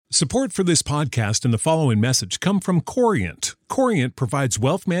Support for this podcast and the following message come from Corient. Corient provides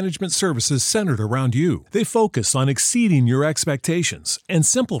wealth management services centered around you. They focus on exceeding your expectations and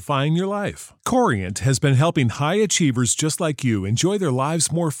simplifying your life. Corient has been helping high achievers just like you enjoy their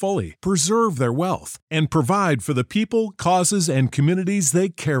lives more fully, preserve their wealth, and provide for the people, causes, and communities they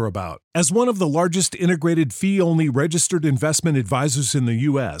care about. As one of the largest integrated fee-only registered investment advisors in the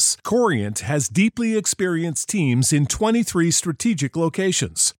U.S., Corient has deeply experienced teams in 23 strategic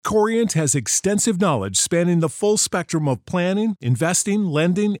locations. Corient has extensive knowledge spanning the full spectrum of planning, investing,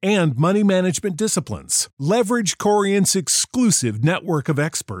 lending, and money management disciplines. Leverage Corient's exclusive network of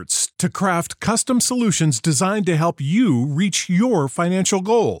experts to craft custom solutions designed to help you reach your financial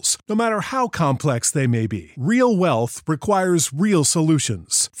goals, no matter how complex they may be. Real wealth requires real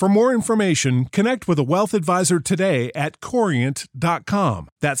solutions. For more information, connect with a wealth advisor today at Corient.com.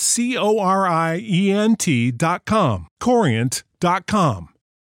 That's Corient.com. Corient.com.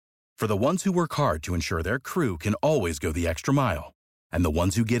 For the ones who work hard to ensure their crew can always go the extra mile, and the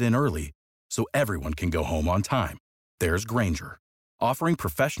ones who get in early so everyone can go home on time, there's Grainger, offering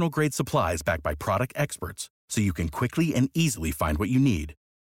professional-grade supplies backed by product experts so you can quickly and easily find what you need.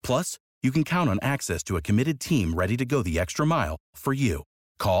 Plus, you can count on access to a committed team ready to go the extra mile for you.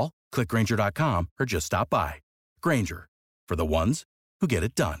 Call, click Grainger.com, or just stop by. Grainger, for the ones who get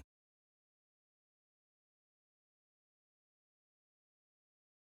it done.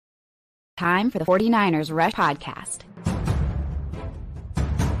 Time for the 49ers Rush Podcast.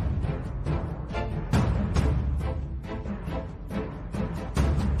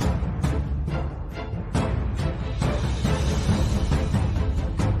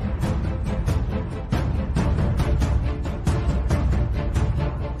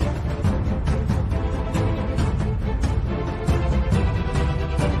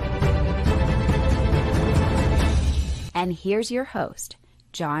 And here's your host,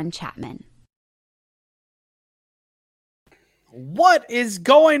 John Chapman. What is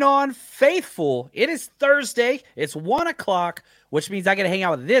going on, faithful? It is Thursday. It's 1 o'clock, which means I got to hang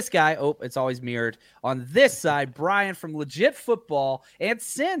out with this guy. Oh, it's always mirrored. On this side, Brian from Legit Football and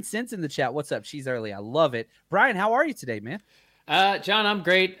Sin's in the chat. What's up? She's early. I love it. Brian, how are you today, man? John, I'm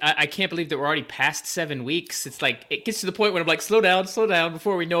great. I can't believe that we're already past 7 weeks. It's like, it gets to the point when I'm like, slow down.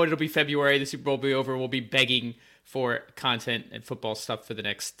 Before we know it, it'll be February. The Super Bowl will be over. We'll be begging for content and football stuff for the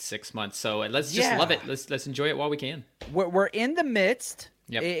next 6 months. So let's just love it. Let's enjoy it while we can. We're in the midst.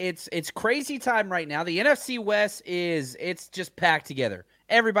 Yep. It's crazy time right now. The NFC West it's just packed together.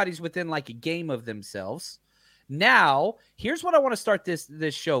 Everybody's within like a game of themselves. Now, here's what I want to start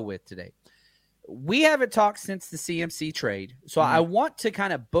this show with today. We haven't talked since the CMC trade. So I want to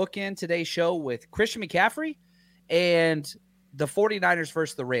kind of bookend today's show with Christian McCaffrey and the 49ers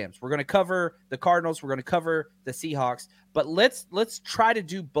versus the Rams. We're going to cover the Cardinals. We're going to cover the Seahawks. But let's try to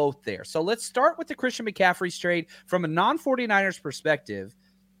do both there. So let's start with the Christian McCaffrey trade from a non-49ers perspective.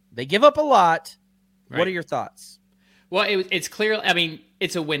 They give up a lot. Right. What are your thoughts? Well, it's clear. I mean,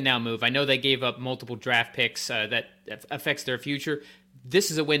 it's a win-now move. I know they gave up multiple draft picks that affects their future. This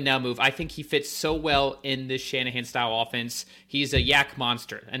is a win-now move. I think he fits so well in this Shanahan-style offense. He's a yak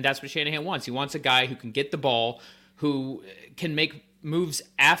monster, and that's what Shanahan wants. He wants a guy who can get the ball, who can make moves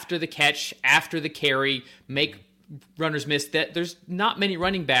after the catch, after the carry, make runners miss. That there's not many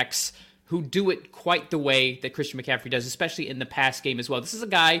running backs who do it quite the way that Christian McCaffrey does, especially in the pass game as well. This is a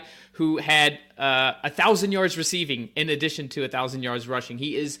guy who had 1,000 yards receiving in addition to 1,000 yards rushing.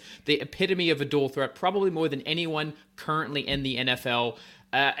 He is the epitome of a dual threat, probably more than anyone currently in the NFL.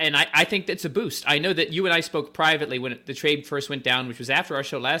 And I think that's a boost. I know that you and I spoke privately when the trade first went down, which was after our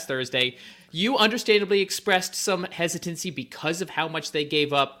show last Thursday. You understandably expressed some hesitancy because of how much they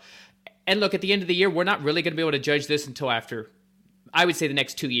gave up. And look, at the end of the year, we're not really going to be able to judge this until after, I would say, the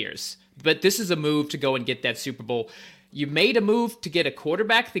next 2 years. But this is a move to go and get that Super Bowl. You made a move to get a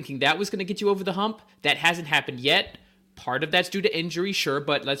quarterback thinking that was going to get you over the hump. That hasn't happened yet. Part of that's due to injury, sure,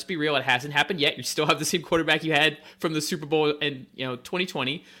 but let's be real, it hasn't happened yet. You still have the same quarterback you had from the Super Bowl in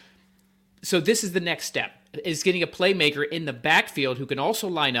 2020. So this is the next step, is getting a playmaker in the backfield who can also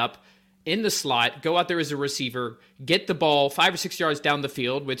line up in the slot, go out there as a receiver, get the ball 5 or 6 yards down the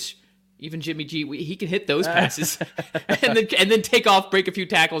field, which even Jimmy G, he can hit those passes, and then take off, break a few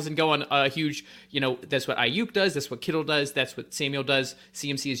tackles, and go on a huge, that's what Ayuk does, that's what Kittle does, that's what Samuel does.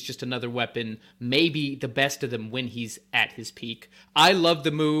 CMC is just another weapon, maybe the best of them when he's at his peak. I love the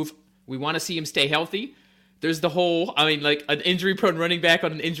move. We want to see him stay healthy. There's the whole, like an injury-prone running back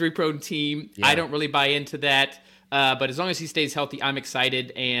on an injury-prone team. Yeah. I don't really buy into that. But as long as he stays healthy, I'm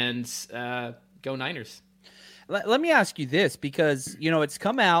excited, and go Niners. Let me ask you this, because, it's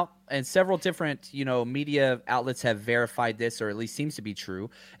come out, and several different, media outlets have verified this, or at least seems to be true.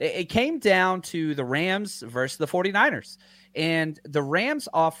 It came down to the Rams versus the 49ers. And the Rams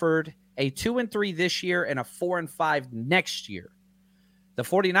offered a 2-3 this year and a 4-5 next year. The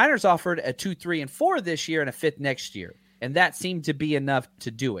 49ers offered a 2-3-4 this year and a 5th next year. And that seemed to be enough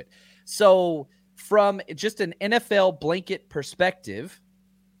to do it. So from just an NFL blanket perspective,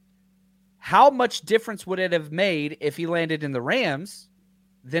 how much difference would it have made if he landed in the Rams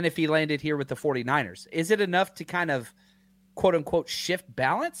than if he landed here with the 49ers? Is it enough to kind of, quote unquote, shift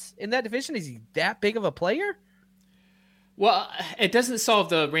balance in that division? Is he that big of a player? Well, it doesn't solve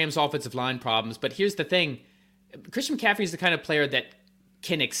the Rams' offensive line problems, but here's the thing. Christian McCaffrey is the kind of player that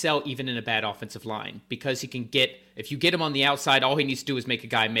can excel even in a bad offensive line because he can if you get him on the outside, all he needs to do is make a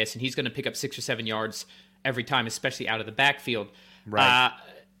guy miss, and he's going to pick up 6 or 7 yards every time, especially out of the backfield. Right.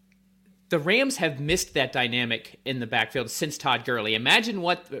 The Rams have missed that dynamic in the backfield since Todd Gurley. Remember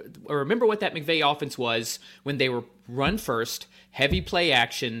what that McVay offense was when they were run first, heavy play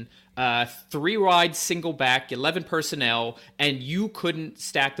action, 3 wide, single back, 11 personnel, and you couldn't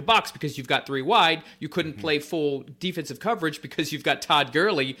stack the box because you've got 3 wide. You couldn't play full defensive coverage because you've got Todd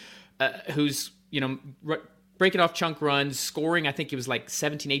Gurley, who's breaking off chunk runs, scoring. I think it was like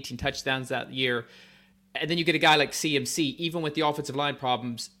 17, 18 touchdowns that year. And then you get a guy like CMC, even with the offensive line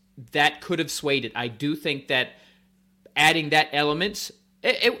problems, that could have swayed it. I do think that adding that element,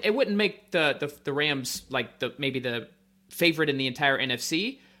 it wouldn't make the Rams like maybe the favorite in the entire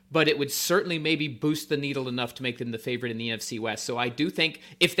NFC, but it would certainly maybe boost the needle enough to make them the favorite in the NFC West. So I do think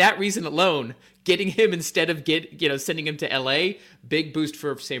if that reason alone, getting him instead of sending him to LA, big boost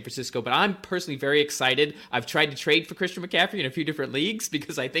for San Francisco. But I'm personally very excited. I've tried to trade for Christian McCaffrey in a few different leagues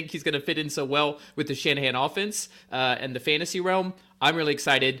because I think he's going to fit in so well with the Shanahan offense and the fantasy realm. I'm really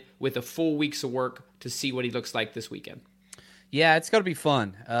excited with a full week's of work to see what he looks like this weekend. Yeah, it's going to be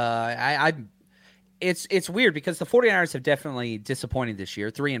fun. It's weird because the 49ers have definitely disappointed this year,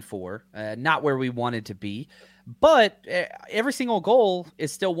 3-4, not where we wanted to be. But every single goal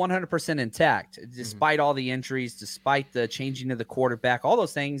is still 100% intact, despite all the injuries, despite the changing of the quarterback, all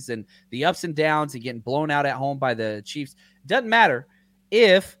those things, and the ups and downs and getting blown out at home by the Chiefs. Doesn't matter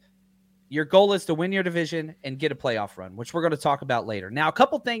if your goal is to win your division and get a playoff run, which we're going to talk about later. Now, a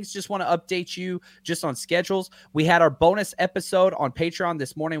couple things, just want to update you just on schedules. We had our bonus episode on Patreon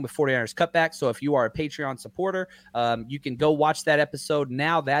this morning with 49ers Cutback. So if you are a Patreon supporter, you can go watch that episode.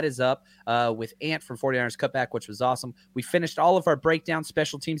 Now that is up with Ant from 49ers Cutback, which was awesome. We finished all of our breakdown.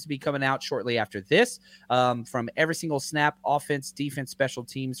 Special teams to be coming out shortly after this from every single snap, offense, defense, special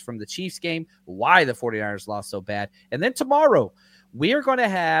teams from the Chiefs game, why the 49ers lost so bad. And then tomorrow, we are going to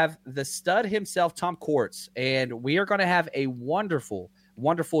have the stud himself, Tom Quartz, and we are going to have a wonderful,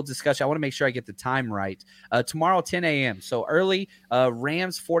 wonderful discussion. I want to make sure I get the time right. Tomorrow, 10 a.m. So early,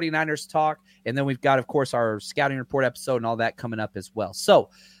 Rams 49ers talk. And then we've got, of course, our scouting report episode and all that coming up as well. So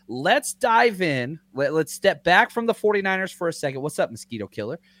let's dive in. Let's step back from the 49ers for a second. What's up, Mosquito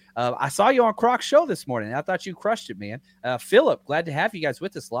Killer? I saw you on Croc's show this morning. I thought you crushed it, man. Philip, glad to have you guys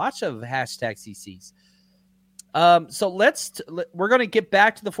with us. Lots of hashtag CCs. So we're going to get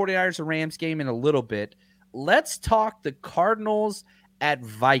back to the 49ers and Rams game in a little bit. Let's talk the Cardinals at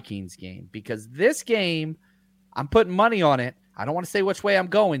Vikings game, because this game, I'm putting money on it. I don't want to say which way I'm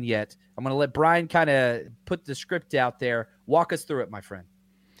going yet. I'm going to let Brian kind of put the script out there. Walk us through it, my friend.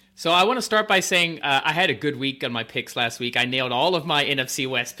 So I want to start by saying I had a good week on my picks last week. I nailed all of my NFC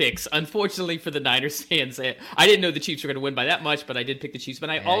West picks. Unfortunately for the Niners fans, I didn't know the Chiefs were going to win by that much, but I did pick the Chiefs. But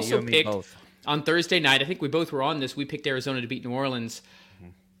I also picked both. On Thursday night, I think we both were on this. We picked Arizona to beat New Orleans.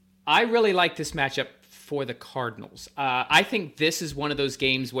 I really like this matchup for the Cardinals. I think this is one of those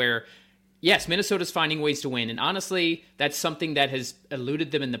games where, yes, Minnesota's finding ways to win. And honestly, that's something that has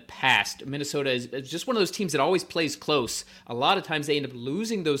eluded them in the past. Minnesota is just one of those teams that always plays close. A lot of times they end up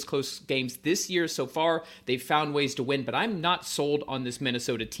losing those close games. This year so far, they've found ways to win. But I'm not sold on this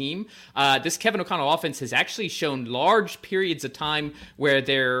Minnesota team. This Kevin O'Connell offense has actually shown large periods of time where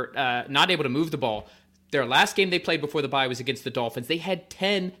they're not able to move the ball. Their last game they played before the bye was against the Dolphins. They had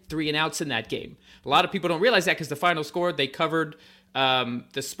 10 3-and-outs in that game. A lot of people don't realize that because the final score, they covered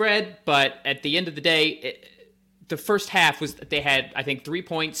the spread, but at the end of the day, the first half was they had, I think, 3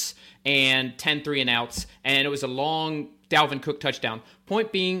 points and 10 3-and-outs, and it was a long Dalvin Cook touchdown.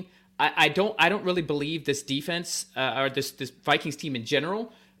 Point being, I don't really believe this defense or this Vikings team in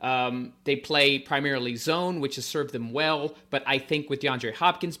general. They play primarily zone, which has served them well, but I think with DeAndre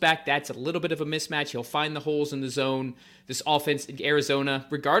Hopkins back, that's a little bit of a mismatch. He'll find the holes in the zone. This offense in Arizona,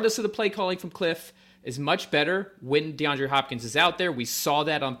 regardless of the play calling from Cliff, is much better when DeAndre Hopkins is out there. We saw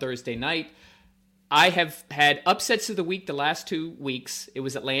that on Thursday night. I have had upsets of the week the last 2 weeks. It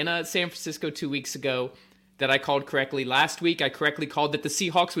was Atlanta, San Francisco 2 weeks ago that I called correctly. Last week, I correctly called that the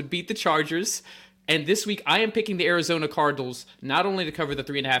Seahawks would beat the Chargers. And this week, I am picking the Arizona Cardinals not only to cover the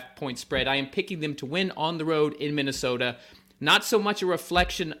 3.5-point spread, I am picking them to win on the road in Minnesota. Not so much a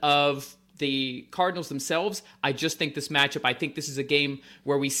reflection of the Cardinals themselves. I just think this matchup, I think this is a game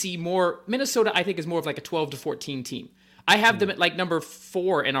where we see more. Minnesota, I think, is more of like a 12-14 team. I have them at like number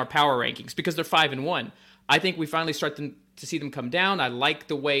 4 in our power rankings because they're 5-1. I think we finally start to see them come down. I like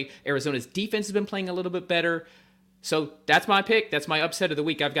the way Arizona's defense has been playing a little bit better. So that's my pick. That's my upset of the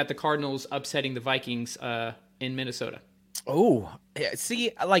week. I've got the Cardinals upsetting the Vikings in Minnesota. Oh,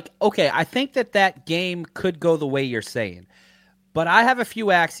 see, like, okay, I think that game could go the way you're saying. But I have a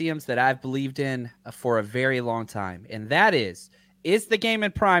few axioms that I've believed in for a very long time. And that is the game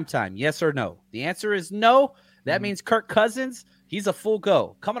in prime time? Yes or no? The answer is no. That means Kirk Cousins, he's a full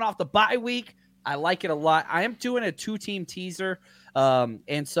go. Coming off the bye week, I like it a lot. I am doing a 2-team teaser.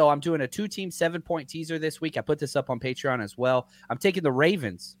 And so I'm doing a 2-team 7-point teaser this week. I put this up on Patreon as well. I'm taking the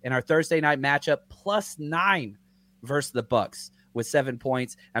Ravens in our Thursday night matchup +9 versus the Bucks with 7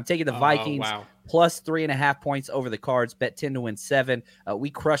 points. I'm taking the Vikings plus 3.5 points over the Cards, bet 10 to win 7. We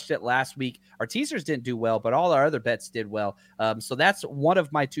crushed it last week. Our teasers didn't do well, but all our other bets did well. So that's one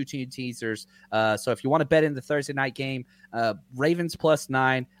of my 2-team teasers. So if you want to bet in the Thursday night game, Ravens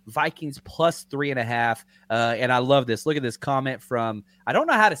 +9, Vikings plus 3.5. And I love this. Look at this comment from, I don't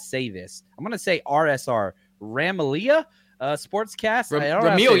know how to say this. I'm going to say RSR, Ramalia Sportscast.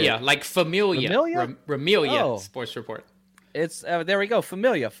 Ramilia, like familia. Ramilia Oh. Sports Report. It's there we go.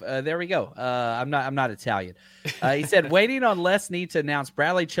 Familia. There we go. I'm not Italian. He said, waiting on Les Need to announce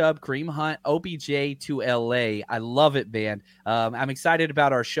Bradley Chubb, Kareem Hunt, OBJ to LA. I love it, man. I'm excited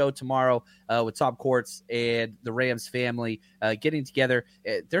about our show tomorrow with Tom Courts and the Rams family getting together.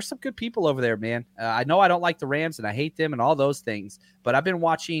 There's some good people over there, man. I know I don't like the Rams and I hate them and all those things, but I've been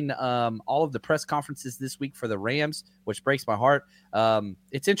watching all of the press conferences this week for the Rams, which breaks my heart.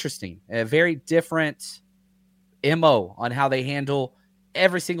 It's interesting. A very different MO on how they handle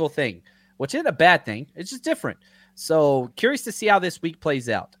every single thing, which isn't a bad thing. It's just different. So curious to see how this week plays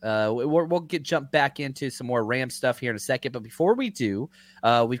out. We'll jump back into some more Ram stuff here in a second. But before we do,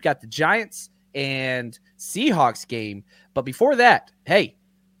 we've got the Giants and Seahawks game. But before that, hey,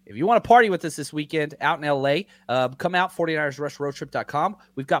 if you want to party with us this weekend out in LA, come out, 49ersrushroadtrip.com.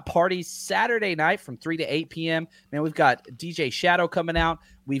 We've got parties Saturday night from 3 to 8 p.m. Man, we've got DJ Shadow coming out.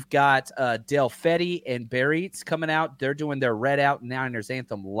 We've got Del Fetty and Barrett's coming out. They're doing their Red Out Niners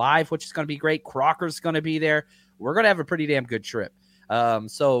Anthem live, which is going to be great. Crocker's going to be there. We're going to have a pretty damn good trip.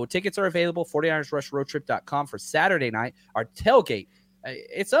 So tickets are available, 49ersrushroadtrip.com for Saturday night. Our tailgate,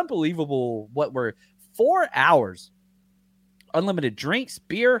 it's unbelievable what we're 4 hours. Unlimited drinks,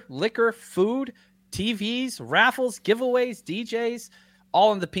 beer, liquor, food, TVs, raffles, giveaways, DJs,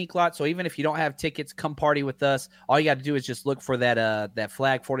 all in the pink lot. So even if you don't have tickets, come party with us. All you got to do is just look for that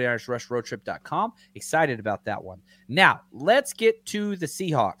flag, 49ersrushroadtrip.com. Excited about that one. Now, let's get to the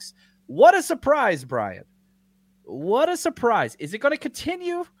Seahawks. What a surprise, Brian. What a surprise. Is it going to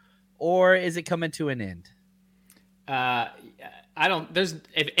continue or is it coming to an end?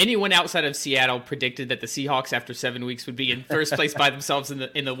 If anyone outside of Seattle predicted that the Seahawks after 7 weeks would be in first place by themselves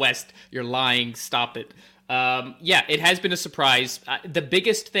in the West, you're lying. Stop it. It has been a surprise. The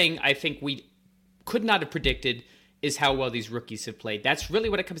biggest thing I think we could not have predicted is how well these rookies have played. That's really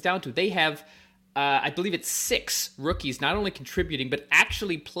what it comes down to. They have, I believe it's 6 rookies, not only contributing, but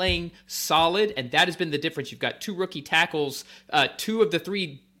actually playing solid. And that has been the difference. You've got 2 rookie tackles, 2 of the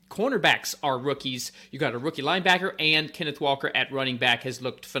 3 cornerbacks are rookies. You got a rookie linebacker, and Kenneth Walker at running back has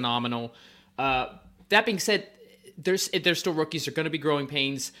looked phenomenal. That being said, there's still rookies. They're going to be growing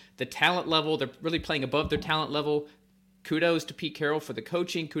pains. The talent level, they're really playing above their talent level. Kudos to Pete Carroll for the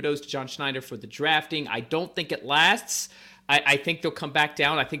coaching. Kudos to John Schneider for the drafting. I don't think it lasts. I think they'll come back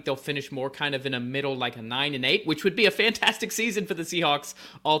down. I think they'll finish more kind of in a middle, like a 9-8, which would be a fantastic season for the Seahawks,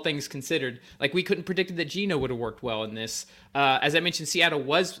 all things considered. Like, we couldn't predict that Geno would have worked well in this. As I mentioned, Seattle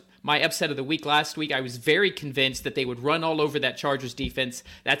was my upset of the week last week. I was very convinced that they would run all over that Chargers defense.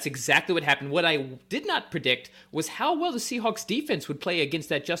 That's exactly what happened. What I did not predict was how well the Seahawks defense would play against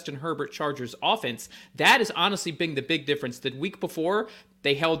that Justin Herbert Chargers offense. That has honestly been the big difference. The week before,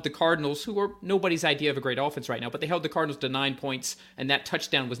 they held the Cardinals, who are nobody's idea of a great offense right now, but they held the Cardinals to 9 points, and that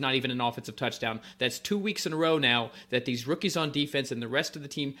touchdown was not even an offensive touchdown. That's 2 weeks in a row now that these rookies on defense and the rest of the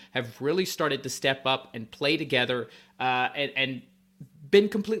team have really started to step up and play together and been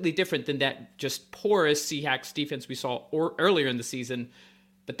completely different than that just porous Seahawks defense we saw earlier in the season.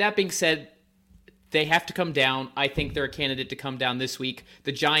 But that being said, they have to come down. I think they're a candidate to come down this week.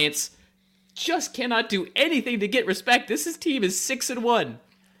 The Giants, just cannot do anything to get respect. This team is 6-1.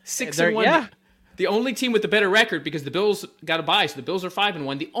 6-1. Yeah. The only team with the better record, because the Bills got a bye, so the Bills are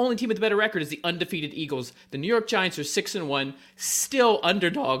 5-1. The only team with the better record is the undefeated Eagles. The New York Giants are 6-1, still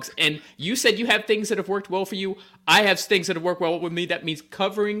underdogs. And you said you have things that have worked well for you. I have things that have worked well with me. That means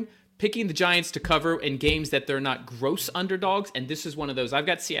picking the Giants to cover in games that they're not gross underdogs, and this is one of those. I've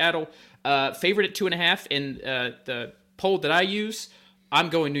got Seattle favored at 2.5 in the poll that I use. I'm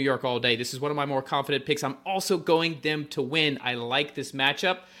going New York all day. This is one of my more confident picks. I'm also going them to win. I like this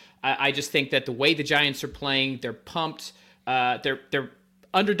matchup. I just think that the way the Giants are playing, they're pumped. They're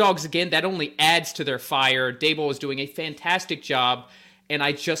underdogs again. That only adds to their fire. Daboll is doing a fantastic job, and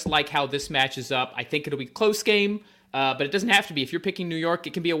I just like how this matches up. I think it'll be a close game. But it doesn't have to be. If you're picking New York,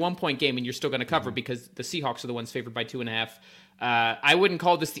 it can be a 1-point game and you're still going to cover because the Seahawks are the ones favored by 2.5. I wouldn't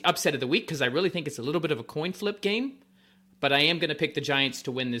call this the upset of the week because I really think it's a little bit of a coin flip game. But I am going to pick the Giants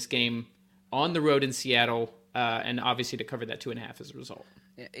to win this game on the road in Seattle and obviously to cover that 2.5 as a result.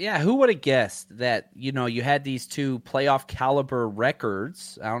 Yeah, who would have guessed that, you had these two playoff caliber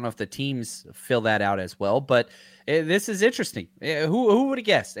records? I don't know if the teams fill that out as well, but this is interesting. Who would have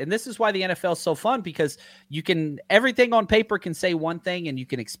guessed? And this is why the NFL is so fun, because everything on paper can say one thing and you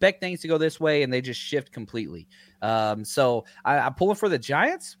can expect things to go this way and they just shift completely. So I'm pulling for the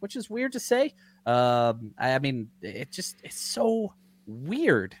Giants, which is weird to say. I mean, it's so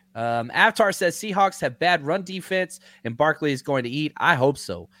weird. Avatar says Seahawks have bad run defense and Barkley is going to eat. I hope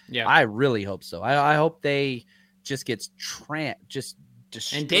so. Yeah, I really hope so. I hope they just gets just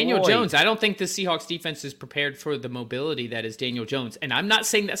destroyed. And Daniel Jones, I don't think the Seahawks defense is prepared for the mobility that is Daniel Jones. And I'm not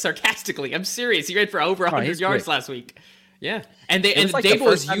saying that sarcastically. I'm serious. He ran for over 100 yards last week. Yeah, and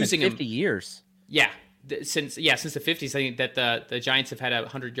Daboll is using him 50 years. Yeah, since the 50s, I think that the Giants have had a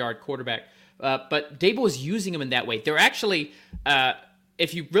 100-yard quarterback. But Daboll is using him in that way. They're actually,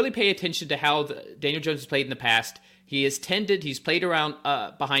 if you really pay attention to how Daniel Jones has played in the past, he's played around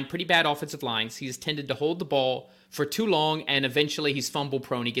behind pretty bad offensive lines. He has tended to hold the ball for too long, and eventually he's fumble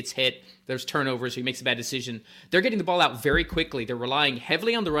prone. He gets hit. There's turnovers, so he makes a bad decision. They're getting the ball out very quickly. They're relying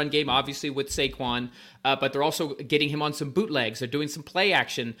heavily on the run game, obviously, with Saquon, but they're also getting him on some bootlegs. They're doing some play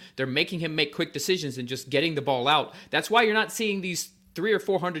action. They're making him make quick decisions and just getting the ball out. That's why you're not seeing these 300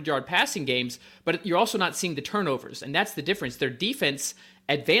 or 400-yard passing games, but you're also not seeing the turnovers, and that's the difference. Their defense,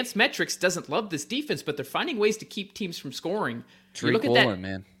 advanced metrics, doesn't love this defense, but they're finding ways to keep teams from scoring. Tariq Woolen,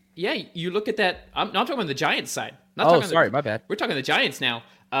 man. Yeah, you look at that. I'm not talking about the Giants side. My bad. We're talking the Giants now.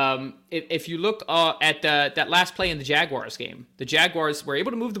 If you look at that last play in the Jaguars game, the Jaguars were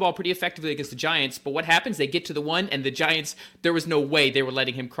able to move the ball pretty effectively against the Giants, but what happens? They get to the one, and the Giants, there was no way they were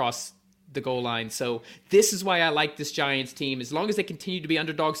letting him cross the goal line. So this is why I like this Giants team. As long as they continue to be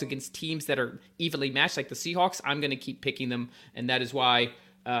underdogs against teams that are evenly matched like the Seahawks, I'm going to keep picking them, and that is why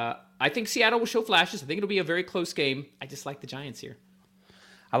I think Seattle will show flashes. I think it'll be a very close game. I just like the Giants here.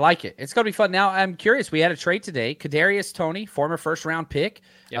 I like it. It's going to be fun. Now, I'm curious. We had a trade today. Kadarius Toney, former first-round pick,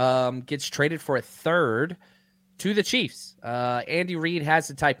 gets traded for a third to the Chiefs. Andy Reid has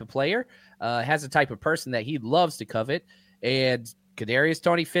the type of player, has the type of person that he loves to covet, and Kadarius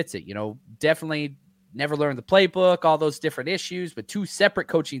Toney fits it. Definitely never learned the playbook, all those different issues, but two separate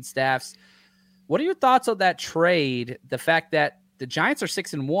coaching staffs. What are your thoughts on that trade, the fact that the Giants are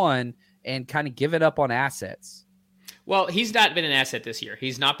 6-1 and kind of giving up on assets? Well, he's not been an asset this year.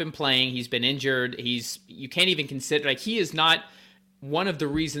 He's not been playing. He's been injured. You can't even consider, he is not one of the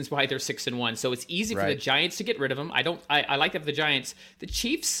reasons why they're 6-1. So it's easy for the Giants to get rid of him. I like that for the Giants. The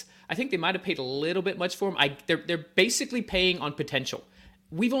Chiefs, I think they might have paid a little bit much for him. They're basically paying on potential.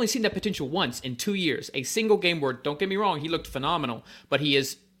 We've only seen that potential once in 2 years. A single game where, don't get me wrong, he looked phenomenal. But he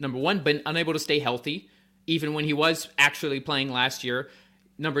is, number one, been unable to stay healthy, even when he was actually playing last year.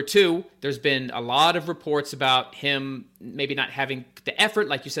 Number two, there's been a lot of reports about him maybe not having the effort,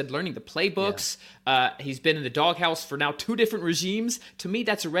 like you said, learning the playbooks. Yeah. He's been in the doghouse for now 2 different regimes. To me,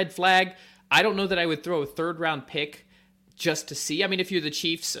 that's a red flag. I don't know that I would throw a third-round pick just to see. I mean, if you're the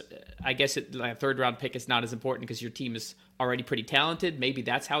Chiefs, I guess a third-round pick is not as important because your team is already pretty talented. Maybe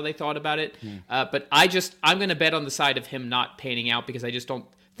that's how they thought about it. But I'm going to bet on the side of him not panning out because I just don't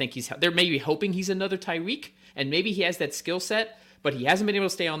think they're maybe hoping he's another Tyreek, and maybe he has that skill set, but he hasn't been able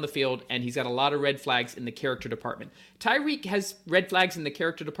to stay on the field, and he's got a lot of red flags in the character department. Tyreek has red flags in the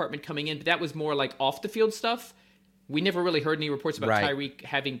character department coming in, but that was more like off-the-field stuff. We never really heard any reports about Tyreek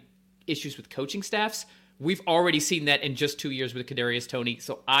having issues with coaching staffs. We've already seen that in just 2 years with Kadarius Toney,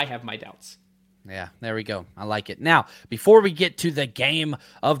 so I have my doubts. Yeah, there we go. I like it. Now, before we get to the game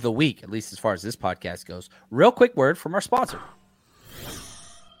of the week, at least as far as this podcast goes, real quick word from our sponsor.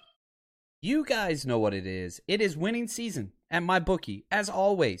 You guys know what it is. It is winning season. at MyBookie. As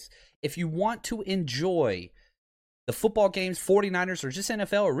always, if you want to enjoy the football games, 49ers, or just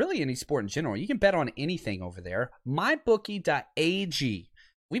NFL, or really any sport in general, you can bet on anything over there. MyBookie.ag.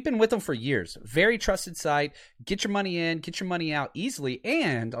 We've been with them for years. Very trusted site. Get your money in, get your money out easily.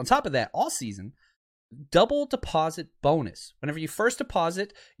 And on top of that, all season, double deposit bonus. Whenever you first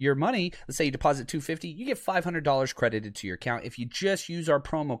deposit your money, let's say you deposit $250, you get $500 credited to your account if you just use our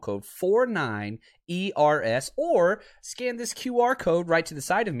promo code 49ERS or scan this QR code right to the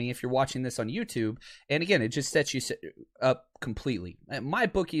side of me if you're watching this on YouTube. And again, it just sets you up completely.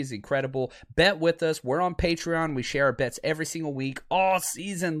 MyBookie is incredible. Bet with us. We're on Patreon. We share our bets every single week, all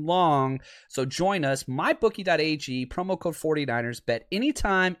season long. So join us, mybookie.ag, promo code 49ers. Bet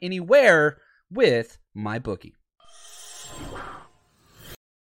anytime, anywhere with MyBookie.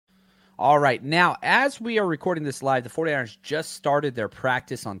 All right. Now, as we are recording this live, the 49ers just started their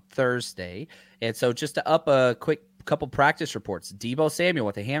practice on Thursday. And so just to up a quick couple practice reports, Deebo Samuel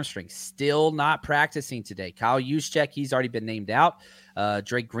with a hamstring, still not practicing today. Kyle Juszczyk, he's already been named out.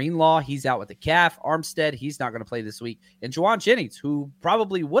 Drake Greenlaw, he's out with the calf. Armstead, he's not going to play this week. And Juwan Jennings, who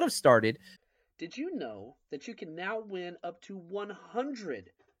probably would have started. Did you know that you can now win up to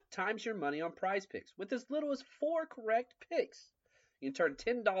 100 times your money on Prize Picks with as little as 4 correct picks? You can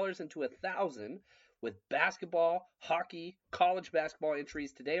turn $10 into $1,000 with basketball, hockey, college basketball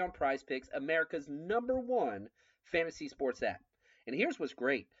entries today on Prize Picks, America's #1 fantasy sports app. And here's what's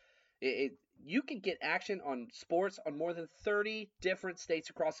great. You can get action on sports on more than 30 different states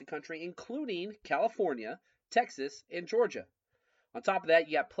across the country, including California, Texas, and Georgia. On top of that,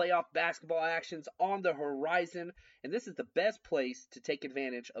 you got playoff basketball actions on the horizon, and this is the best place to take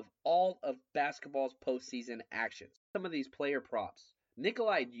advantage of all of basketball's postseason actions. Some of these player props.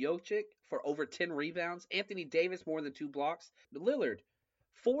 Nikolai Jokic for over 10 rebounds. Anthony Davis more than 2 blocks. Lillard,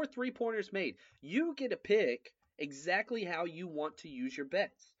 4 3-pointers made. You get to pick exactly how you want to use your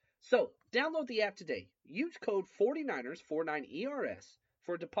bets. So, download the app today. Use code 49ers, 49ERS,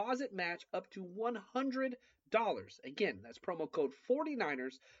 for a deposit match up to $100. Again, that's promo code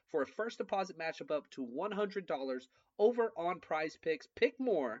 49ers for a first deposit matchup up to $100 over on Prize Picks. Pick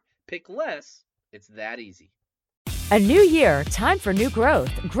more, pick less. It's that easy. A new year, time for new growth.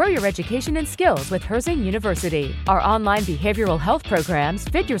 Grow your education and skills with Herzing University. Our online behavioral health programs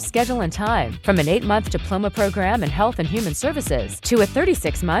fit your schedule and time. From an 8-month diploma program in health and human services to a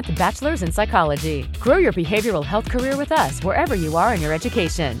 36-month bachelor's in psychology. Grow your behavioral health career with us wherever you are in your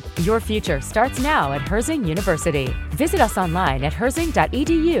education. Your future starts now at Herzing University. Visit us online at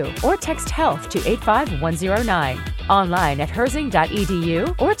herzing.edu or text health to 85109. Online at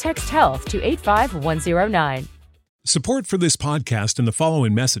herzing.edu or text health to 85109. Support for this podcast and the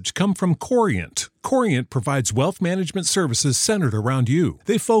following message come from Corient. Corient provides wealth management services centered around you.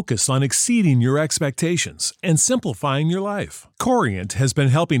 They focus on exceeding your expectations and simplifying your life. Corient has been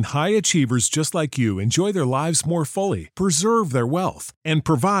helping high achievers just like you enjoy their lives more fully, preserve their wealth, and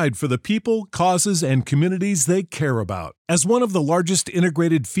provide for the people, causes, and communities they care about. As one of the largest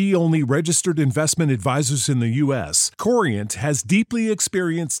integrated fee-only registered investment advisors in the U.S., Corient has deeply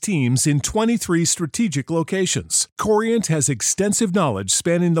experienced teams in 23 strategic locations. Corient has extensive knowledge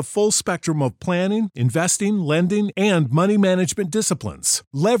spanning the full spectrum of planning, investing, lending, and money management disciplines.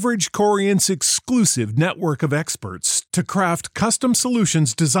 Leverage Corient's exclusive network of experts to craft custom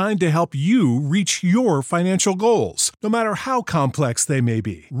solutions designed to help you reach your financial goals, no matter how complex they may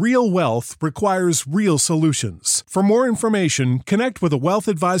be. Real wealth requires real solutions. For more information, connect with a wealth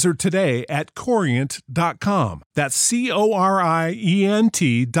advisor today at Corient.com. That's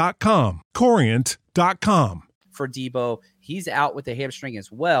Corient.com. Corient.com. For Deebo, he's out with a hamstring as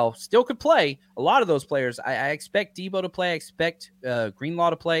well. Still could play. A lot of those players, I expect Deebo to play. I expect Greenlaw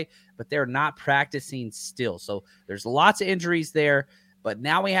to play, but they're not practicing still. So there's lots of injuries there. But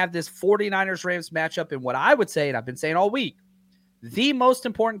now we have this 49ers-Rams matchup in what I would say, and I've been saying all week, the most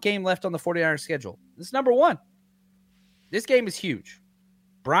important game left on the 49ers schedule. This is number 1. This game is huge.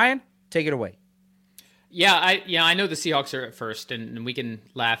 Brian, take it away. Yeah, I know the Seahawks are at first, and we can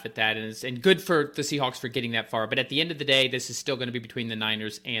laugh at that, and good for the Seahawks for getting that far. But at the end of the day, this is still going to be between the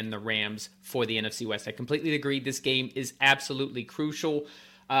Niners and the Rams for the NFC West. I completely agree. This game is absolutely crucial.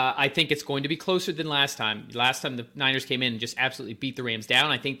 I think it's going to be closer than last time. Last time the Niners came in and just absolutely beat the Rams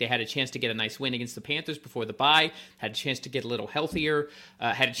down. I think they had a chance to get a nice win against the Panthers before the bye, had a chance to get a little healthier,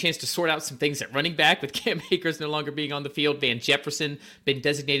 had a chance to sort out some things at running back with Cam Akers no longer being on the field. Van Jefferson been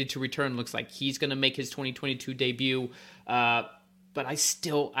designated to return. Looks like he's going to make his 2022 debut. But I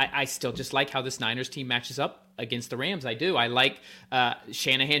still just like how this Niners team matches up against the Rams. I do. I like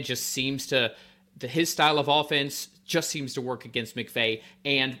Shanahan just seems to his style of offense just seems to work against McVay.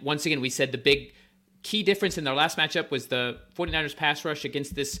 And once again, we said the big key difference in their last matchup was the 49ers pass rush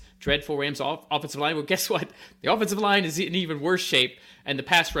against this dreadful Rams offensive line. Well, guess what? The offensive line is in even worse shape, and the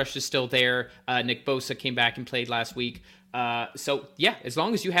pass rush is still there. Nick Bosa came back and played last week. So, yeah, as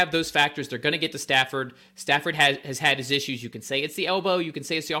long as you have those factors, they're going to get to Stafford. Stafford has had his issues. You can say it's the elbow. You can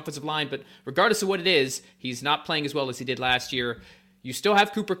say it's the offensive line. But regardless of what it is, he's not playing as well as he did last year. You still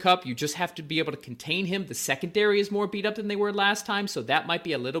have Cooper Kupp. You just have to be able to contain him. The secondary is more beat up than they were last time, so that might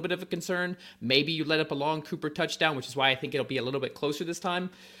be a little bit of a concern. Maybe you let up a long Cooper touchdown, which is why I think it'll be a little bit closer this time.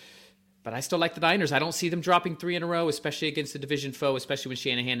 But I still like the Niners. I don't see them dropping 3 in a row, especially against the division foe, especially when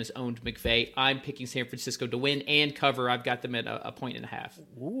Shanahan has owned McVay. I'm picking San Francisco to win and cover. I've got them at a 1.5.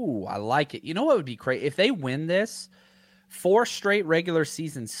 Ooh, I like it. You know what would be great? If they win this, 4 straight regular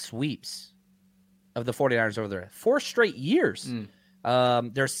season sweeps of the 49ers over there. 4 straight years.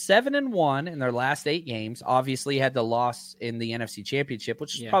 They're 7-1 in their last 8 games. Obviously had the loss in the NFC Championship,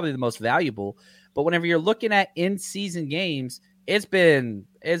 which is probably the most valuable. But whenever you're looking at in-season games, it's been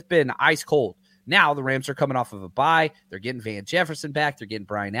ice cold. Now the Rams are coming off of a bye. They're getting Van Jefferson back. They're getting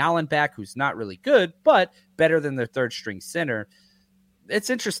Brian Allen back, who's not really good, but better than their third-string center. It's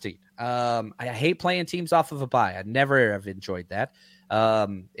interesting. I hate playing teams off of a bye. I never have enjoyed that.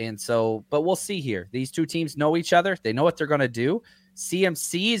 But we'll see here. These two teams know each other. They know what they're going to do.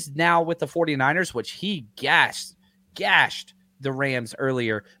 CMC is now with the 49ers, which he gashed the Rams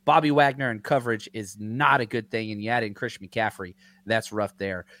earlier. Bobby Wagner in coverage is not a good thing, and you add in Christian McCaffrey. That's rough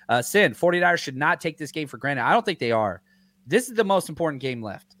there. 49ers should not take this game for granted. I don't think they are. This is the most important game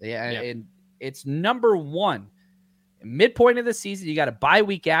left. And it's number 1. Midpoint of the season, you got a bye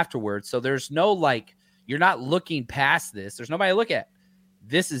week afterwards, so there's no, you're not looking past this. There's nobody to look at.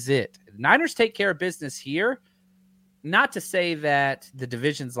 This is it. Niners take care of business here. Not to say that the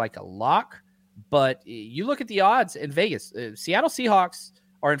division's like a lock, but you look at the odds in Vegas. Seattle Seahawks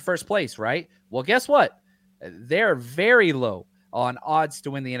are in first place, right? Well, guess what? They're very low on odds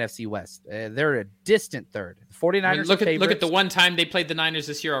to win the NFC West. They're a distant third. The 49ers look at the one time they played the Niners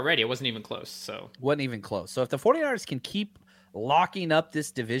this year already. It wasn't even close. So if the 49ers can keep locking up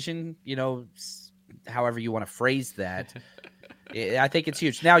this division, however you want to phrase that, I think it's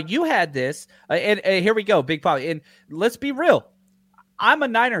huge. Now, you had this, and here we go, Big Pop. And let's be real. I'm a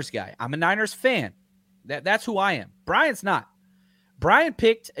Niners guy. I'm a Niners fan. That's who I am. Brian's not. Brian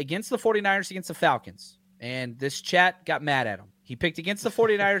picked against the 49ers against the Falcons, and this chat got mad at him. He picked against the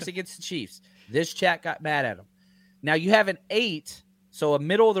 49ers against the Chiefs. This chat got mad at him. Now, you have an 8, so a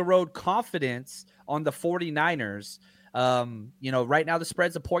middle-of-the-road confidence on the 49ers. Right now the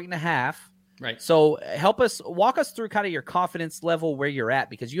spread's 1.5. Right. So walk us through kind of your confidence level where you're at,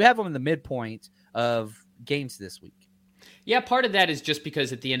 because you have them in the midpoint of games this week. Yeah, part of that is just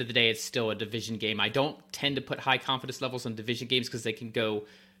because at the end of the day, it's still a division game. I don't tend to put high confidence levels on division games because they can go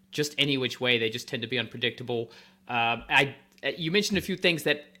just any which way. They just tend to be unpredictable. You mentioned a few things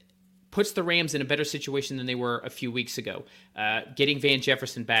that puts the Rams in a better situation than they were a few weeks ago. Getting Van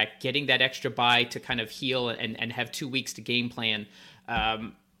Jefferson back, getting that extra bye to kind of heal and have 2 weeks to game plan.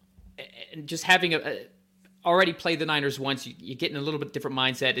 And just having already played the Niners once, you get in a little bit different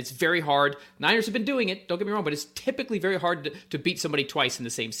mindset. It's very hard. Niners have been doing it, don't get me wrong, but it's typically very hard to beat somebody twice in the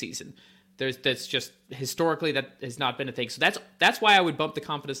same season. That's just historically that has not been a thing. So that's why I would bump the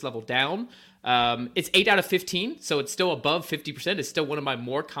confidence level down. It's 8 out of 15, so it's still above 50%. It's still one of my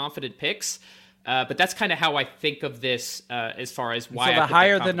more confident picks. But that's kind of how I think of this as far as why. So the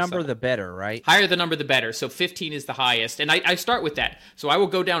higher the number, the better, right? Higher the number, the better. So 15 is the highest, and I start with that. So I will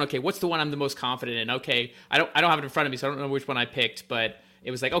go down. Okay, what's the one I'm the most confident in? Okay, I don't have it in front of me, so I don't know which one I picked, but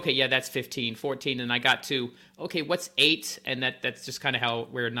it was like, okay, yeah, that's 15, 14, and I got to okay, what's 8, and that's just kind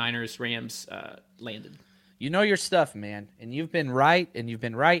of where Niners Rams landed. You know your stuff, man, and you've been right, and you've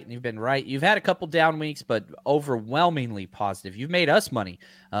been right, and you've been right. You've had a couple down weeks, but overwhelmingly positive. You've made us money.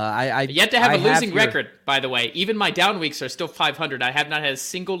 Yet to have a losing record, by the way. Even my down weeks are still 500. I have not had a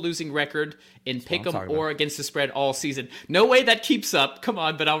single losing record in Pick'em or against the spread all season. No way that keeps up. Come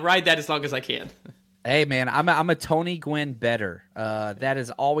on, but I'll ride that as long as I can. Hey, man, I'm a Tony Gwynn better. That has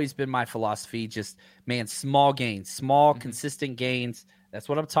always been my philosophy. Just, man, small gains, consistent gains. That's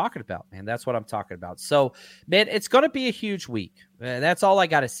what I'm talking about, man. That's what I'm talking about. So, man, it's going to be a huge week. That's all I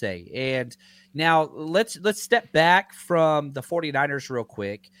got to say. And now let's step back from the 49ers real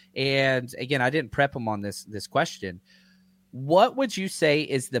quick. And again, I didn't prep them on this question. What would you say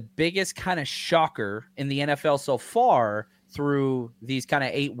is the biggest kind of shocker in the NFL so far through these kind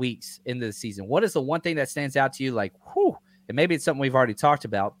of 8 weeks into the season? What is the one thing that stands out to you like, whew, and maybe it's something we've already talked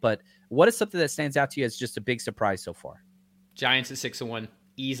about, but what is something that stands out to you as just a big surprise so far? Giants at 6-1,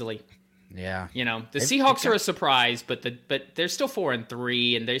 easily. Yeah. You know, the Seahawks are a surprise, but they're still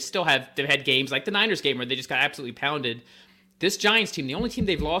 4-3, and they've had games like the Niners game where they just got absolutely pounded. This Giants team, the only team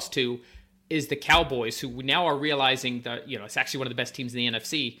they've lost to is the Cowboys, who now are realizing that, you know, it's actually one of the best teams in the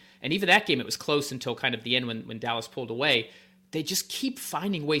NFC. And even that game, it was close until kind of the end when Dallas pulled away. They just keep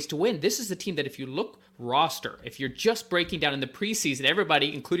finding ways to win. This is the team that if you look roster, if you're just breaking down in the preseason,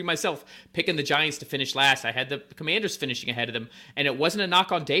 everybody, including myself, picking the Giants to finish last. I had the Commanders finishing ahead of them, and it wasn't a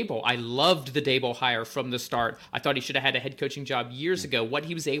knock on Daboll. I loved the Daboll hire from the start. I thought he should have had a head coaching job years ago. What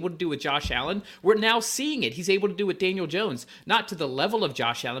he was able to do with Josh Allen, we're now seeing it. He's able to do with Daniel Jones, not to the level of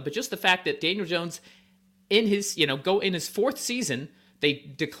Josh Allen, but just the fact that Daniel Jones, in his fourth season,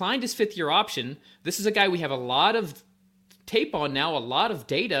 they declined his fifth-year option. This is a guy we have a lot of tape on now, a lot of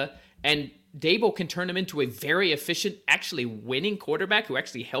data, and Daboll can turn him into a very efficient, actually winning quarterback who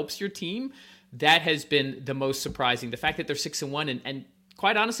actually helps your team. That has been the most surprising. The fact that they're 6-1, and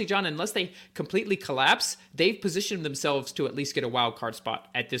quite honestly, John, unless they completely collapse, they've positioned themselves to at least get a wild card spot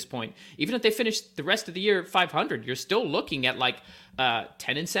at this point. Even if they finish the rest of the year 500, you're still looking at like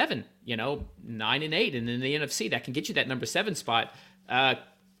 10-7, 9-8, and in the NFC that can get you that number 7 spot. I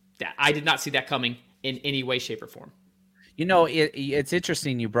did not see that coming in any way, shape, or form. It's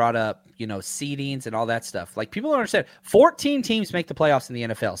interesting you brought up, seedings and all that stuff. Like, people don't understand. 14 teams make the playoffs in the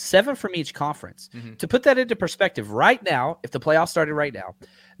NFL, 7 from each conference. Mm-hmm. To put that into perspective, right now, if the playoffs started right now,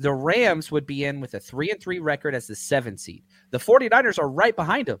 the Rams would be in with a 3-3 record as the 7th seed. The 49ers are right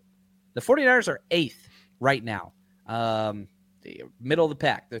behind them. The 49ers are 8th right now, middle of the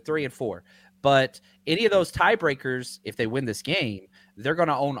pack. They're 3-4. But any of those tiebreakers, if they win this game, they're going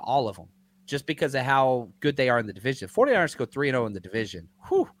to own all of them, just because of how good they are in the division. 49ers go 3-0 in the division.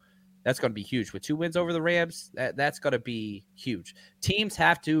 Whew, that's going to be huge. With 2 wins over the Rams, that's going to be huge. Teams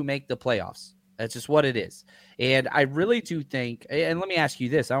have to make the playoffs. That's just what it is. And I really do think, and let me ask you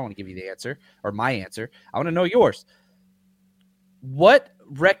this. I don't want to give you the answer or my answer. I want to know yours. What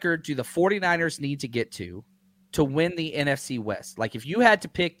record do the 49ers need to get to win the NFC West? Like, if you had to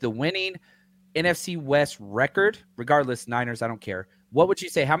pick the winning NFC West record, regardless, Niners, I don't care. What would you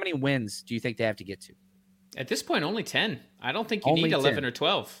say? How many wins do you think they have to get to? At this point, only 10. I don't think you need 11 or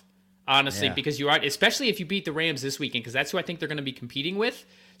 12, honestly, because you are, especially if you beat the Rams this weekend, because that's who I think they're going to be competing with.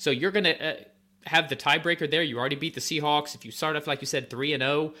 So you're going to have the tiebreaker there. You already beat the Seahawks. If you start off, like you said,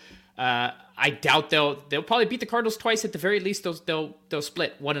 3-0, I doubt they'll probably beat the Cardinals twice. At the very least, they'll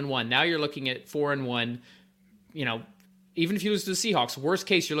split 1-1. Now you're looking at 4-1. Even if you lose to the Seahawks, worst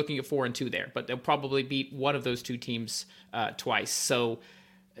case, you're looking at 4-2 there, but they'll probably beat one of those 2 teams twice. So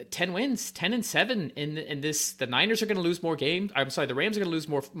 10 wins, 10-7 in this. The Niners are going to lose more games. I'm sorry, the Rams are going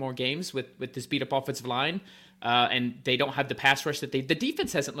to lose more games with this beat up offensive line, and they don't have the pass rush that the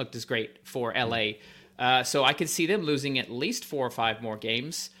defense hasn't looked as great for LA. So I could see them losing at least 4 or 5 more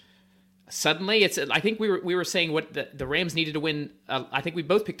games. Suddenly, I think we were saying what the Rams needed to win. I think we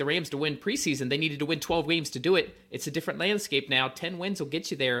both picked the Rams to win preseason. They needed to win 12 games to do it. It's a different landscape now. 10 wins will get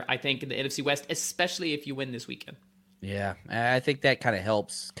you there, I think, in the NFC West, especially if you win this weekend. Yeah, I think that kind of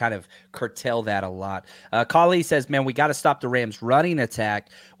helps curtail that a lot. Kali says, man, we got to stop the Rams' running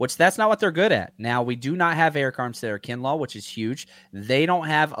attack, which that's not what they're good at. Now, we do not have Eric Armstead or Kinlaw, which is huge. They don't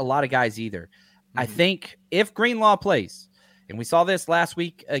have a lot of guys either. Mm-hmm. I think if Greenlaw plays, and we saw this last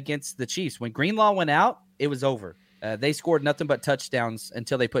week against the Chiefs. When Greenlaw went out, it was over. They scored nothing but touchdowns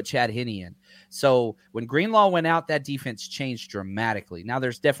until they put Chad Henne in. So when Greenlaw went out, that defense changed dramatically. Now,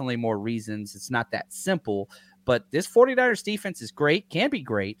 there's definitely more reasons. It's not that simple. But this 49ers defense is great, can be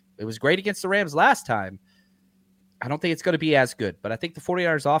great. It was great against the Rams last time. I don't think it's going to be as good. But I think the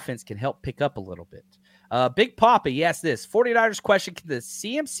 49ers offense can help pick up a little bit. Big Papa, he asked this. 49ers question, can the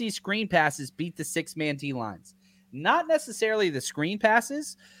CMC screen passes beat the 6-man D-lines? Not necessarily the screen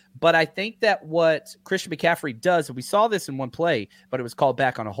passes, but I think that what Christian McCaffrey does, and we saw this in one play, but it was called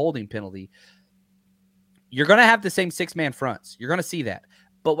back on a holding penalty. You're going to have the same 6-man fronts. You're going to see that.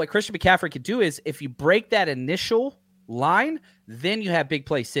 But what Christian McCaffrey could do is if you break that initial line, then you have big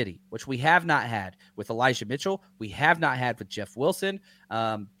play city, which we have not had with Elijah Mitchell. We have not had with Jeff Wilson.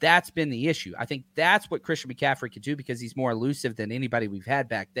 That's been the issue. I think that's what Christian McCaffrey could do because he's more elusive than anybody we've had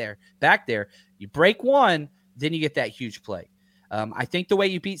back there. You break one, then you get that huge play. I think the way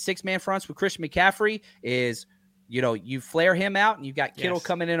you beat 6-man fronts with Christian McCaffrey is, you flare him out and you've got Kittle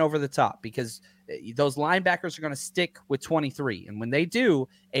coming in over the top because those linebackers are going to stick with 23. And when they do,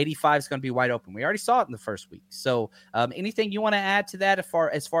 85 is going to be wide open. We already saw it in the first week. So anything you want to add to that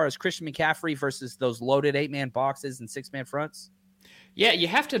as far as Christian McCaffrey versus those loaded 8-man boxes and 6-man fronts? Yeah, you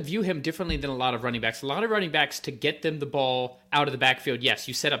have to view him differently than a lot of running backs. A lot of running backs, to get them the ball out of the backfield, yes,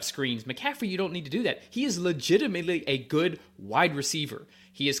 you set up screens. McCaffrey, you don't need to do that. He is legitimately a good wide receiver.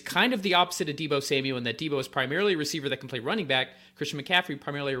 He is kind of the opposite of Deebo Samuel in that Deebo is primarily a receiver that can play running back. Christian McCaffrey,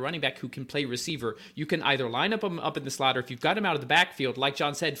 primarily a running back who can play receiver. You can either line him up in the slot, or if you've got him out of the backfield, like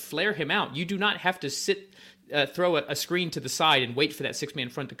John said, flare him out. You do not have to throw a screen to the side and wait for that six-man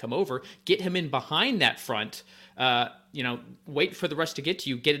front to come over. Get him in behind that front. Wait for the rush to get to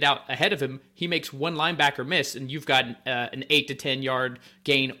you, get it out ahead of him. He makes one linebacker miss, and you've got an 8 to 10 yard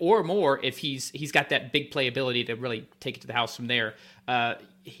gain or more if he's got that big play ability to really take it to the house from there.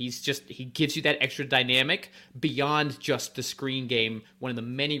 He gives you that extra dynamic beyond just the screen game. One of the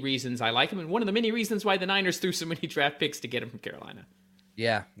many reasons I like him, and one of the many reasons why the Niners threw so many draft picks to get him from Carolina.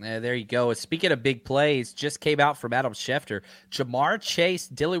 Yeah, there you go. Speaking of big plays, just came out from Adam Schefter. Ja'Marr Chase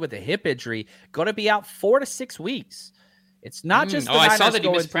dealing with a hip injury, going to be out 4 to 6 weeks. It's not just the Niners I saw that he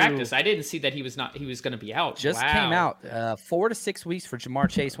missed through, practice. I didn't see that he was going to be out. Just came out 4 to 6 weeks for Ja'Marr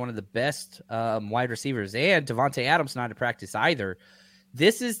Chase, one of the best wide receivers, and Devontae Adams not in practice either.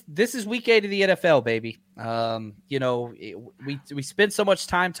 This is week 8 of the NFL, baby. We spend so much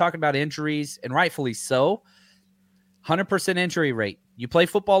time talking about injuries, and rightfully so. 100% injury rate. You play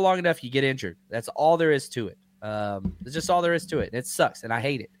football long enough, you get injured. That's all there is to it. It's just all there is to it. It sucks, and I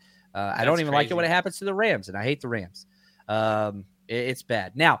hate it. I don't even like it when it happens to the Rams, and I hate the Rams. It's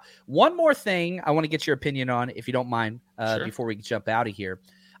bad. Now, one more thing I want to get your opinion on, if you don't mind, sure, before we jump out of here.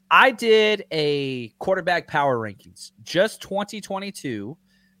 I did a quarterback power rankings, just 2022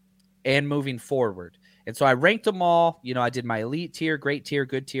 and moving forward. And so I ranked them all. I did my elite tier, great tier,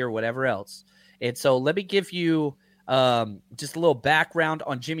 good tier, whatever else. And so let me give you just a little background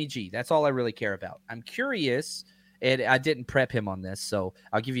on Jimmy G. That's all I really care about. I'm curious, and I didn't prep him on this, so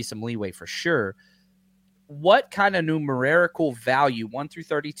I'll give you some leeway for sure. What kind of numerical value, 1 through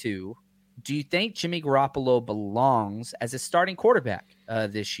 32, do you think Jimmy Garoppolo belongs as a starting quarterback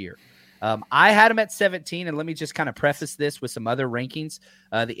this year? I had him at 17, and let me just kind of preface this with some other rankings.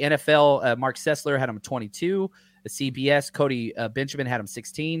 The NFL, Mark Sessler had him 22. The CBS, Cody Benjamin had him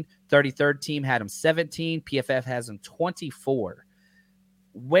 16. 33rd team had him 17. PFF has him 24.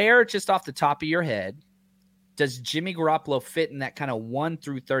 Where, just off the top of your head, does Jimmy Garoppolo fit in that kind of 1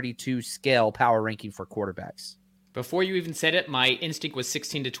 through 32 scale power ranking for quarterbacks? Before you even said it, my instinct was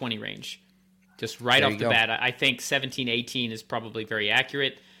 16 to 20 range. Just right off the bat, I think 17, 18 is probably very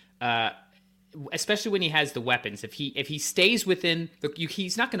accurate. Especially when he has the weapons. If he stays within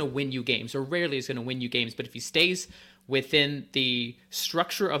he's not going to win you games, or rarely is going to win you games. But if he stays within the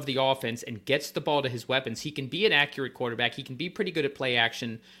structure of the offense and gets the ball to his weapons, he can be an accurate quarterback. He can be pretty good at play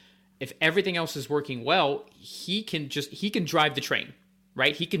action. If everything else is working well, he can drive the train,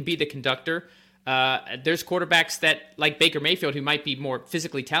 right? He can be the conductor. There's quarterbacks that, like Baker Mayfield, who might be more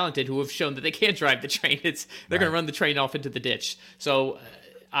physically talented, who have shown that they can't drive the train. They're going to run the train off into the ditch. So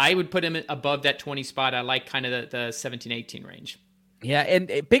I would put him above that 20 spot. I like kind of the 17, 18 range. Yeah,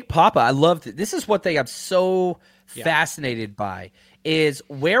 and Big Papa, I love this is one thing I'm so fascinated by, is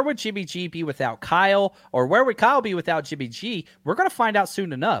where would Jimmy G be without Kyle, or where would Kyle be without Jimmy G? We're going to find out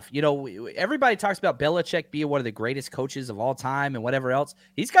soon enough. Everybody talks about Belichick being one of the greatest coaches of all time and whatever else.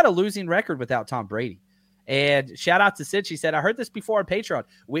 He's got a losing record without Tom Brady. And shout out to Sid. She said, I heard this before on Patreon.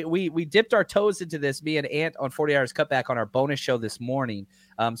 We dipped our toes into this, me and Ant on 40 Hours Cutback on our bonus show this morning.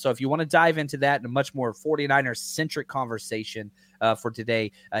 So if you want to dive into that in a much more 49ers-centric conversation for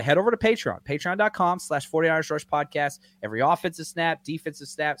today, head over to Patreon, patreon.com/40HoursRush podcast. Every offensive snap, defensive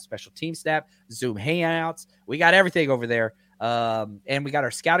snap, special team snap, Zoom hangouts. We got everything over there. And we got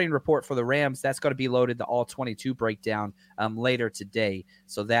our scouting report for the Rams. That's going to be loaded, the all 22 breakdown later today.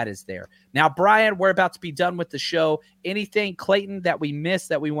 So that is there. Now, Brian, we're about to be done with the show. Anything, Clayton, that we missed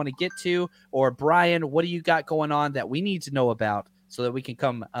that we want to get to? Or Brian, what do you got going on that we need to know about so that we can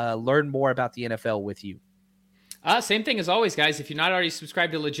come learn more about the NFL with you? Same thing as always, guys. If you're not already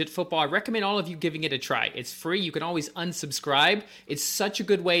subscribed to Legit Football, I recommend all of you giving it a try. It's free. You can always unsubscribe. It's such a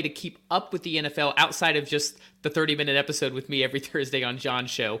good way to keep up with the NFL outside of just the 30-minute episode with me every Thursday on John's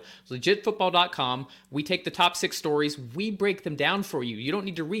show. LegitFootball.com. We take the top 6 stories. We break them down for you. You don't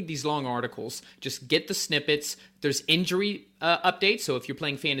need to read these long articles. Just get the snippets. There's injury updates. So if you're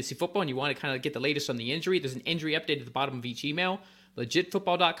playing fantasy football and you want to kind of get the latest on the injury, there's an injury update at the bottom of each email.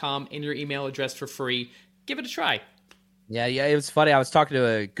 LegitFootball.com. Enter your email address for free. Give it a try. Yeah, it was funny. I was talking to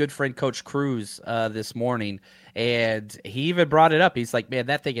a good friend, Coach Cruz, this morning, and he even brought it up. He's like, man,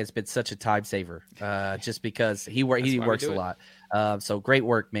 that thing has been such a time saver just because he works a lot. So great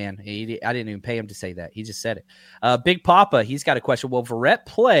work, man. I didn't even pay him to say that. He just said it. Big Papa, he's got a question. Will Verrett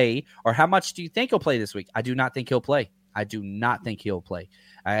play, or how much do you think he'll play this week? I do not think he'll play.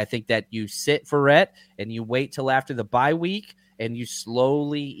 I think that you sit Verrett and you wait till after the bye week and you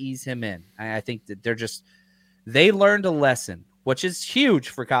slowly ease him in. I think that they learned a lesson which is huge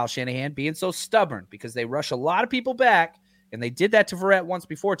for Kyle Shanahan being so stubborn because they rush a lot of people back, and they did that to Verrett once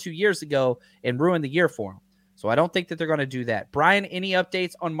before 2 years ago and ruined the year for him. So I don't think that they're going to do that. Brian, any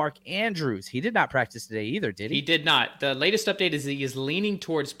updates on Mark Andrews? He did not practice today either, did he? He did not. The latest update is he is leaning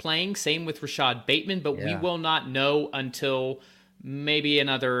towards playing. Same with Rashad Bateman, but we will not know until maybe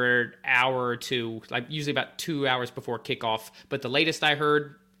another hour or two, like usually about 2 hours before kickoff. But the latest I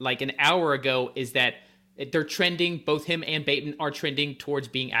heard, like an hour ago, is that they're trending, both him and Bateman are trending towards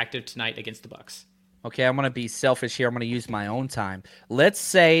being active tonight against the Bucs. Okay, I'm going to be selfish here. I'm going to use my own time. Let's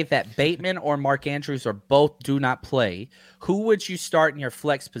say that Bateman or Mark Andrews or both do not play. Who would you start in your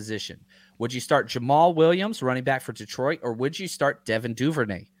flex position? Would you start Jamal Williams, running back for Detroit, or would you start Devin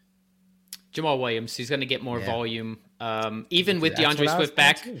Duvernay? Jamal Williams. He's going to get more volume. Even with DeAndre Swift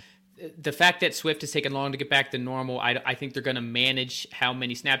back, the fact that Swift has taken long to get back to normal, I think they're going to manage how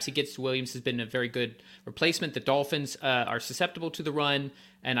many snaps he gets. Williams has been a very good replacement. The Dolphins are susceptible to the run,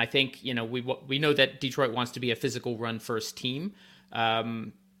 and I think we know that Detroit wants to be a physical run-first team.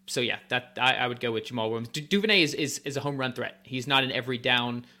 So yeah, that I would go with Jamal Williams. Duvernay is a home run threat. He's not an every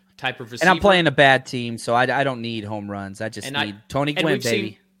down type of receiver. And I'm playing a bad team, so I don't need home runs. I just need Tony Gwynn,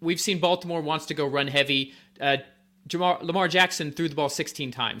 baby. We've seen Baltimore wants to go run heavy. Lamar Jackson threw the ball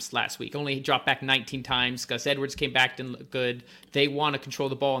 16 times last week, only dropped back 19 times. Gus Edwards came back and looked good. They want to control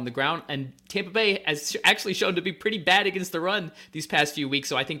the ball on the ground, and Tampa Bay has actually shown to be pretty bad against the run these past few weeks,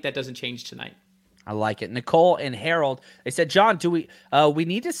 so I think that doesn't change tonight. I like it. Nicole and Harold, they said, John, do we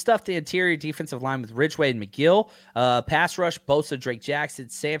need to stuff the interior defensive line with Ridgeway and McGill? Pass rush, Bosa, Drake Jackson,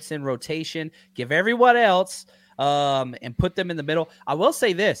 Sampson, rotation, give everyone else, and put them in the middle. I will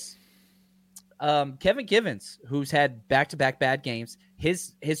say this. Kevin Givens, who's had back-to-back bad games,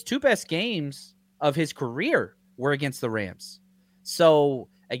 his two best games of his career were against the Rams. So,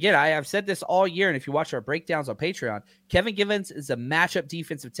 again, I have said this all year, and if you watch our breakdowns on Patreon, Kevin Givens is a matchup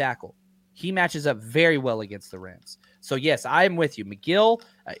defensive tackle. He matches up very well against the Rams. So, yes, I am with you. McGill,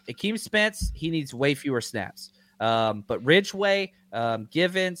 Akeem Spence, he needs way fewer snaps. But Ridgeway,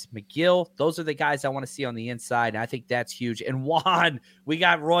 Givens, McGill, those are the guys I want to see on the inside, and I think that's huge. And Juan, we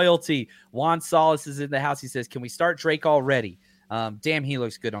got royalty. Juan Solis is in the house. He says, can we start Drake already? Damn, he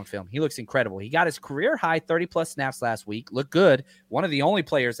looks good on film. He looks incredible. He got his career-high 30-plus snaps last week. Looked good. One of the only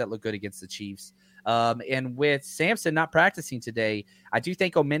players that looked good against the Chiefs. And with Sampson not practicing today, I do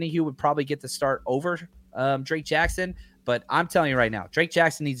think Omenihu would probably get the start over Drake Jackson. But I'm telling you right now, Drake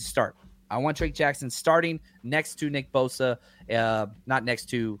Jackson needs to start. I want Drake Jackson starting next to Nick Bosa, not next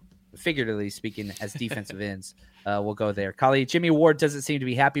to, figuratively speaking, as defensive ends. We'll go there. Kali, Jimmy Ward doesn't seem to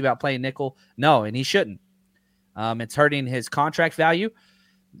be happy about playing nickel. No, and he shouldn't. It's hurting his contract value.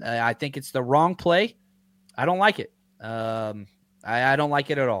 I think it's the wrong play. I don't like it. I don't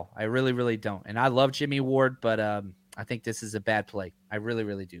like it at all. I really, really don't. And I love Jimmy Ward, but I think this is a bad play. I really,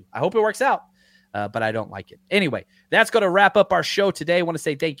 really do. I hope it works out. But I don't like it. Anyway, that's going to wrap up our show today. I want to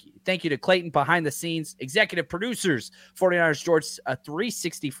say thank you to Clayton behind the scenes, executive producers, 49ers George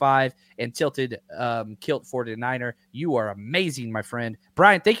 365, and Tilted Kilt 49er. You are amazing, my friend.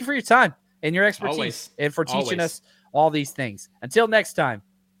 Brian, thank you for your time and your expertise and for teaching us all these things. Until next time,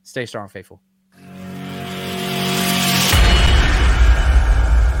 stay strong, faithful.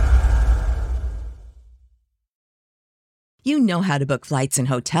 You know how to book flights and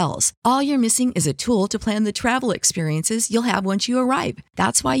hotels. All you're missing is a tool to plan the travel experiences you'll have once you arrive.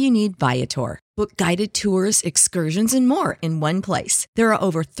 That's why you need Viator. Book guided tours, excursions, and more in one place. There are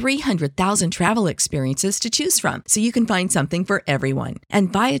over 300,000 travel experiences to choose from, so you can find something for everyone.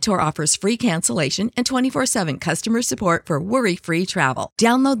 And Viator offers free cancellation and 24/7 customer support for worry-free travel.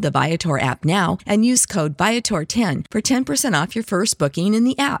 Download the Viator app now and use code Viator10 for 10% off your first booking in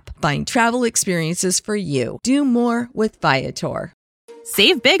the app. Find travel experiences for you. Do more with Viator.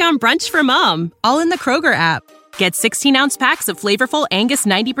 Save big on brunch for mom, all in the Kroger app. Get 16-ounce packs of flavorful Angus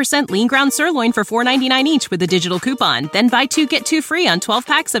 90% lean ground sirloin for $4.99 each with a digital coupon. Then buy 2, get 2 free on 12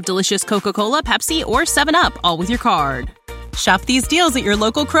 packs of delicious Coca-Cola, Pepsi, or 7-Up, all with your card. Shop these deals at your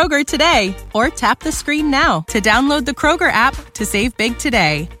local Kroger today, or tap the screen now to download the Kroger app to save big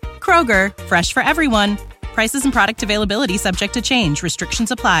today. Kroger, fresh for everyone. Prices and product availability subject to change.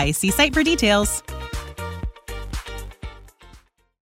 Restrictions apply. See site for details.